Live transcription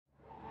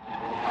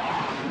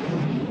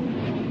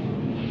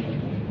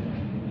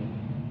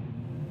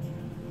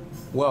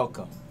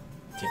Welcome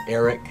to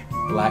Eric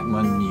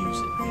Blackmon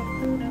Music.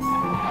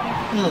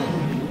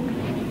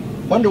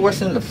 Wonder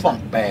what's in the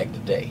funk bag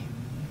today.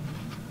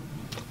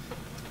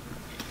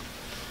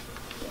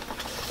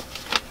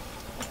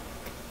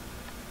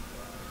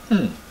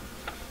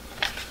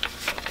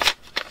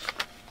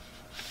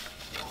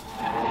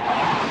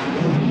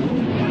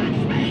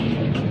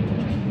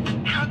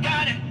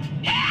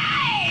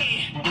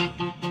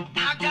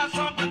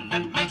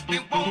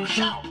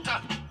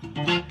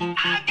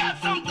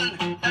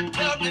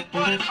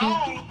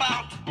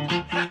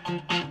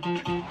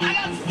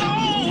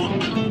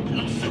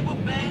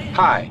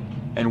 Hi,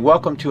 and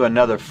welcome to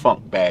another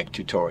funk bag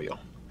tutorial.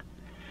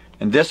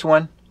 In this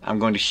one, I'm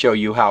going to show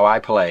you how I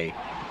play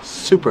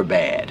Super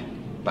Bad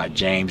by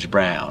James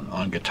Brown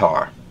on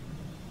guitar.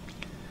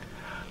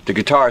 The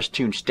guitar is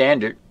tuned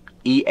standard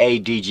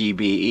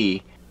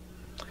E-A-D-G-B-E,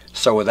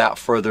 so without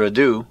further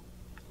ado,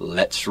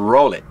 let's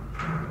roll it.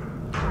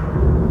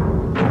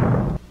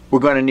 We're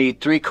going to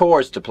need 3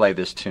 chords to play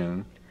this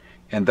tune,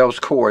 and those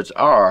chords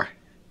are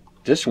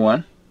this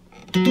one.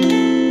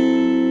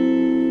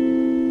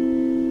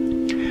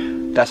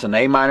 That's an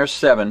A minor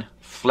 7,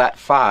 flat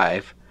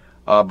 5,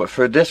 but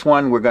for this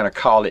one we're going to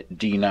call it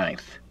D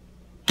ninth.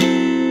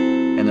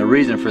 And the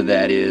reason for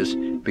that is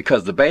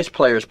because the bass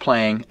player is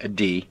playing a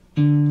D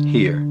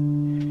here.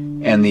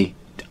 And the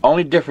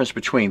only difference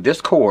between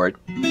this chord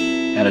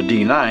and a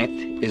D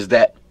ninth is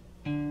that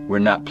we're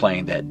not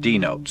playing that D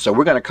note. So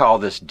we're going to call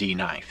this D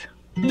ninth.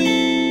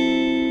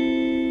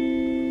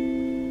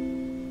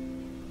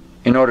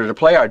 In order to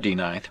play our D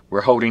ninth,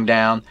 we're holding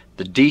down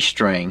the D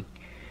string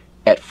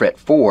at fret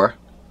 4,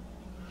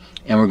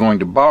 and we're going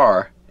to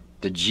bar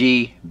the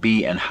G,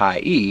 B, and high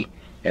E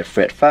at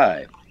fret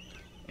 5,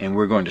 and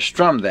we're going to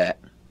strum that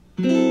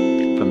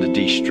from the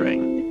D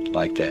string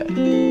like that.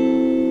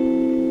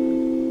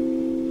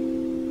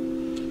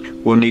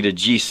 We'll need a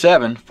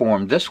G7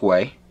 formed this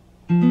way,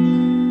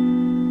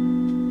 and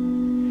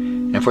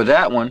for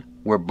that one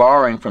we're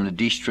barring from the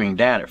D string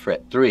down at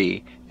fret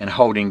 3 and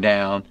holding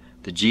down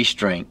the G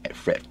string at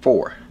fret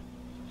 4.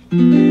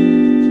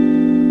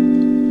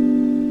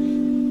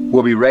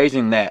 We'll be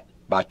raising that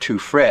by 2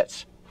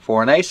 frets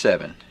for an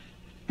A7.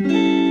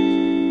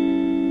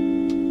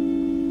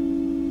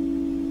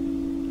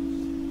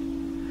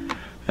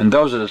 And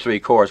those are the 3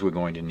 chords we're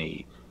going to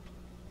need.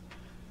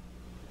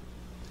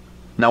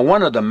 Now,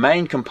 one of the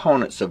main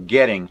components of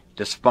getting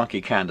this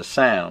funky kind of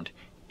sound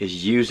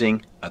is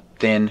using a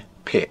thin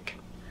pick.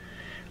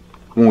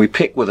 When we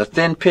pick with a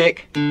thin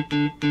pick,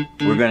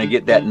 we're going to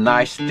get that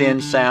nice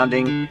thin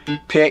sounding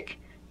pick,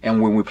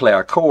 and when we play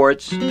our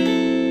chords,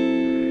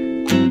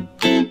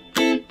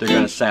 they're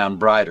going to sound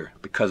brighter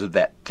because of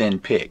that thin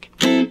pick.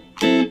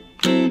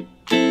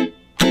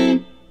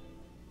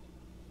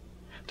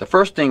 The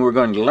first thing we're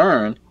going to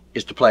learn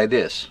is to play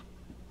this.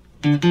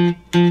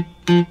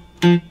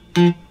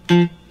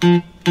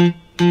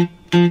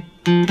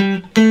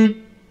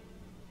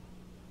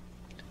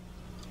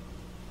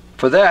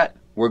 For that,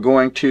 we're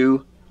going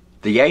to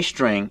the A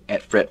string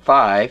at fret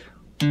 5,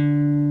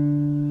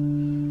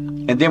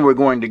 and then we're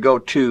going to go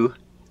to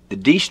the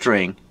D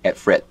string at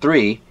fret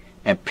 3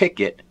 and pick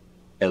it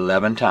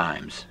 11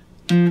 times.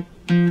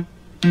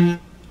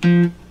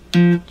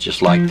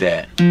 Just like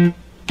that.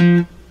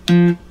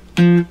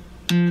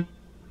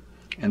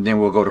 And then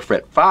we'll go to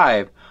fret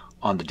 5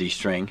 on the D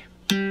string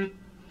and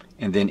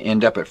then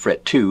end up at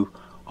fret 2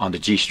 on the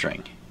G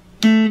string.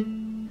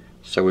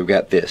 So we've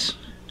got this.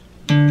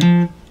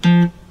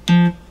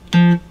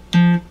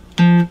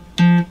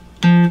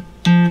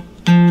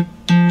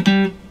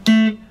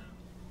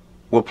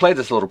 We'll play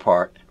this little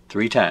part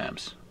 3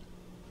 times.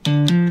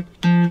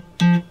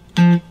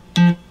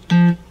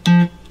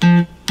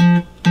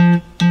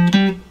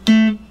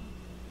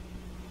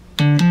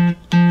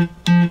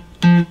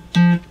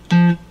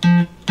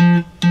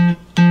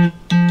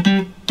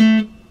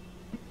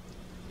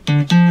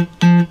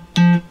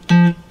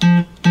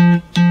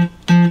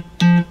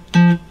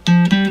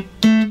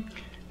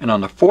 And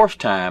on the 4th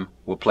time,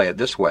 we'll play it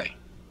this way.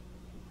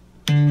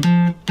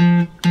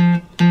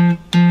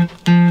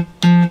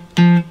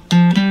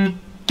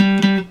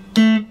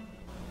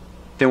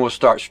 Then we'll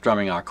start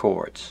strumming our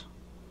chords.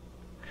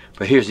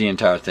 But here's the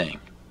entire thing.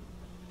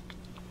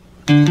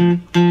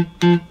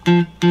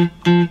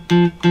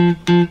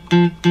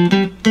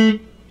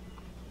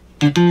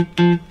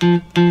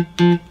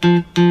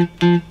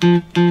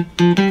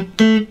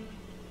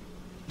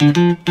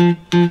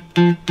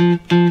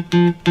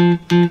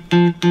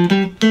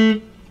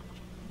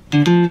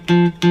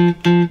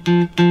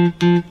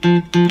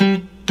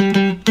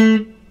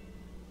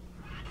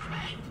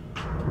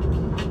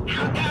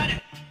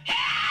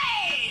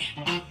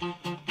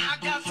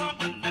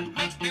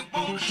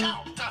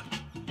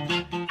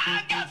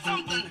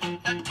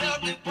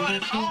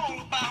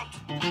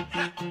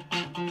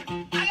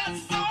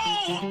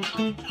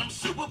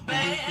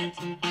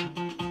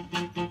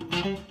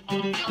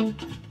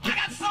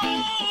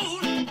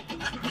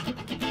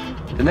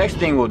 The next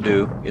thing we'll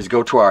do is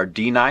go to our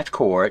D ninth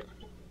chord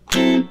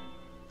and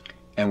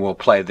we'll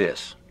play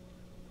this.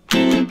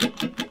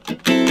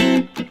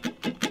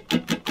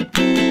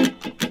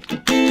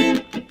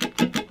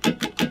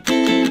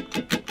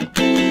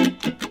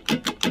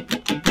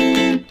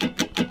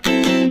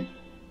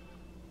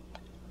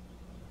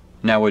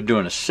 Now we're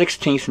doing a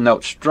 16th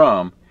note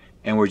strum,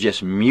 and we're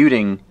just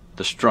muting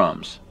the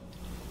strums.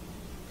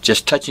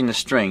 Just touching the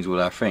strings with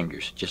our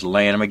fingers, just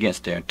laying them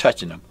against there and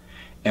touching them.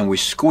 And we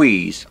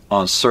squeeze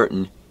on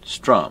certain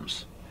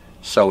strums.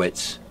 So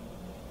it's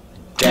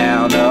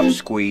down, up,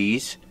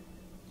 squeeze,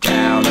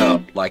 down,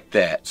 up, like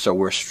that. So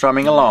we're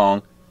strumming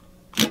along.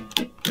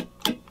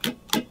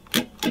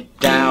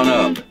 Down,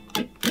 up,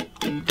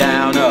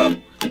 down, up,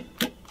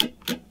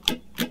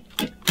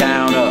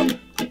 down, up,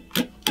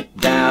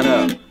 down,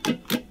 up,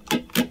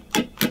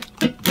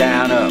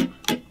 down, up,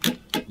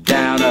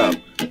 down, up,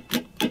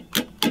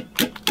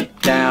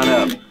 down,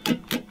 up,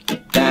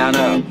 down,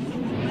 up.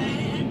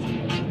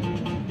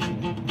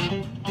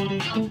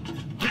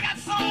 I got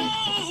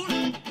soul,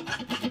 and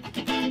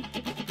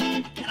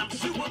I'm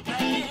super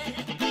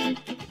bad.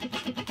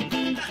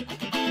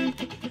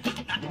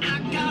 I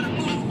gotta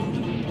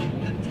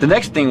move. The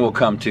next thing we'll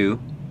come to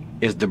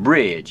is the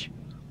bridge,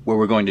 where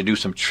we're going to do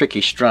some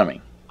tricky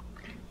strumming.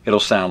 It'll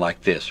sound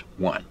like this.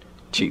 1,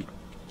 2,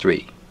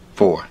 3,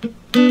 4.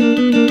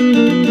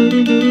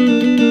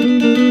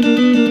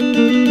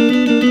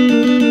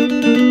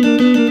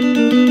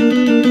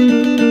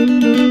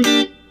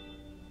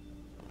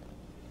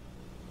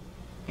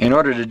 In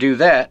order to do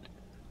that,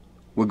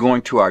 we're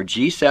going to our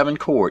G7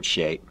 chord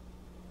shape,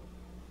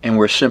 and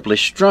we're simply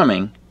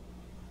strumming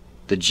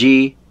the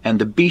G and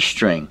the B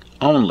string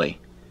only,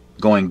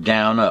 going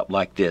down up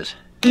like this.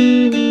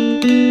 And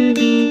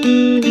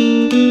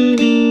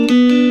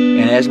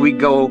as we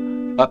go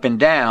up and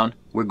down,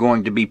 we're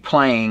going to be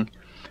playing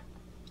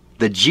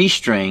the G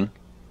string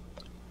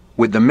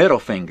with the middle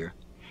finger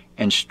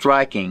and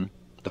striking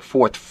the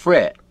 4th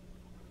fret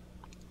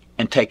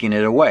and taking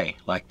it away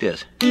like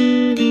this.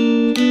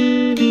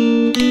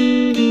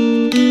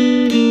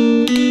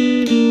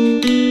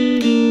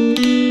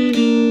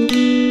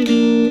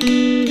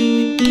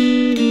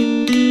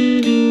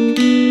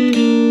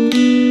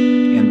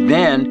 And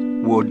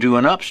then we'll do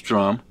an up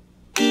strum,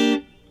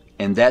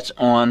 and that's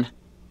on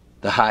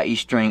the high E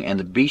string and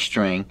the B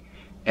string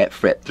at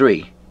fret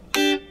 3,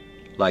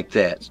 like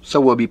that.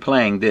 So we'll be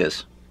playing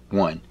this.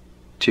 1,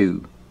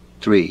 2,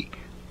 3,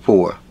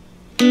 4.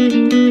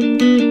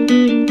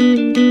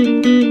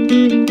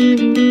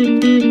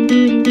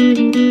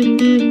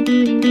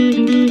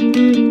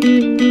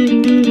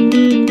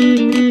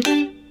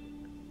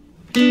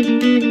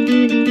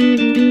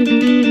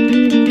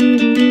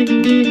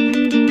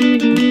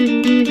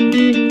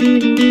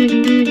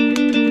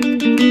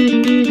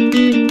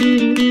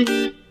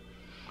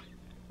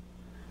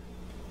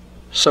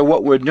 So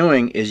what we're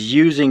doing is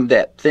using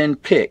that thin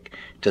pick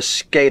to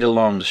skate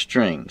along the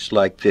strings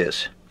like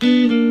this.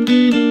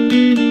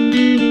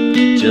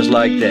 Just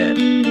like that.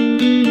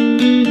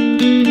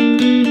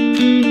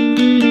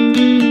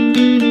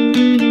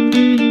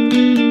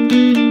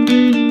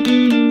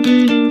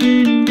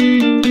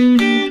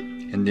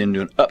 And then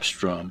do an up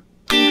strum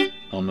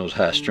on those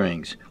high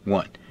strings.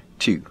 1,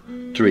 2,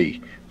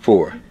 3,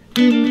 4.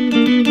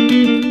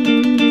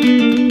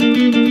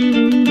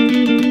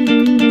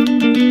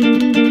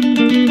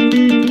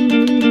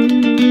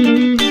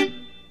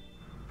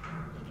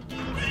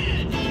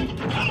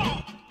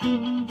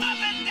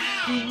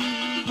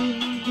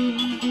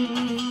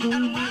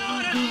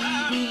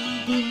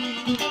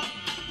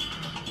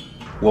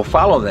 We'll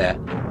follow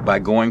that by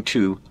going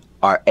to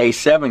our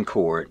A7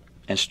 chord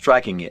and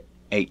striking it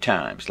 8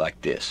 times like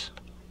this.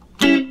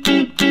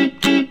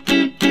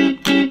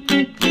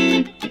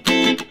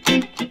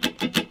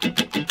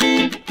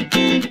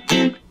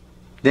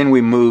 Then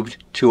we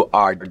moved to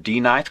our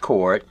D9th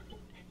chord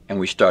and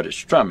we started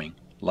strumming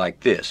like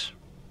this.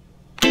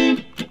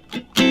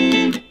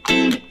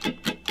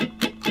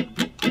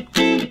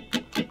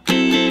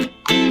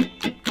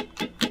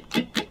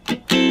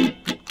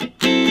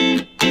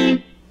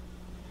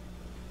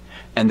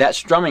 And that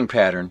strumming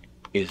pattern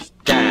is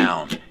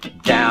down,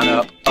 down,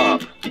 up,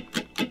 up,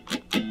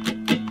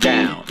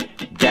 down,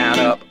 down,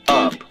 up,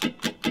 up,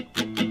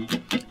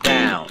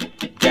 down,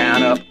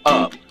 down, up,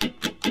 up,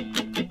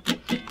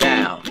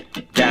 down,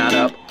 down,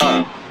 up,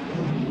 up.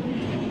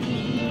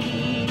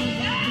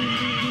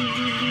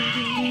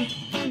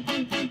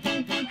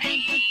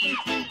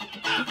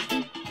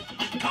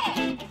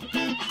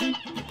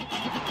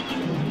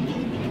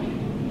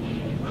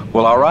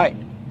 Well, all right.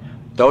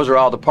 Those are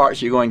all the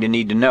parts you're going to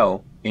need to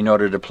know in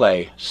order to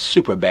play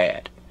Super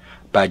Bad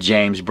by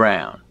James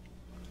Brown.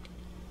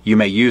 You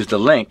may use the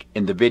link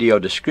in the video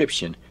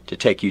description to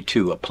take you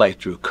to a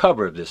playthrough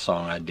cover of this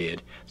song I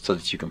did so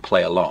that you can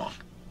play along.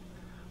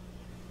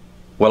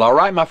 Well, all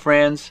right, my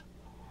friends.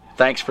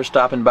 Thanks for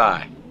stopping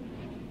by,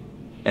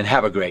 and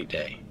have a great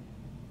day.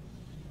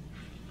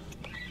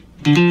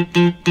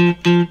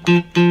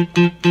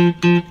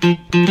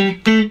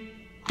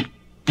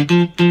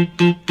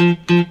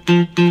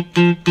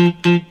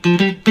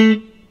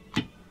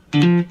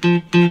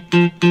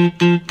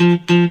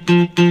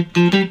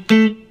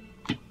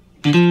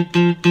 Thank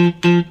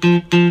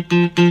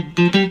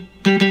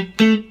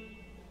you.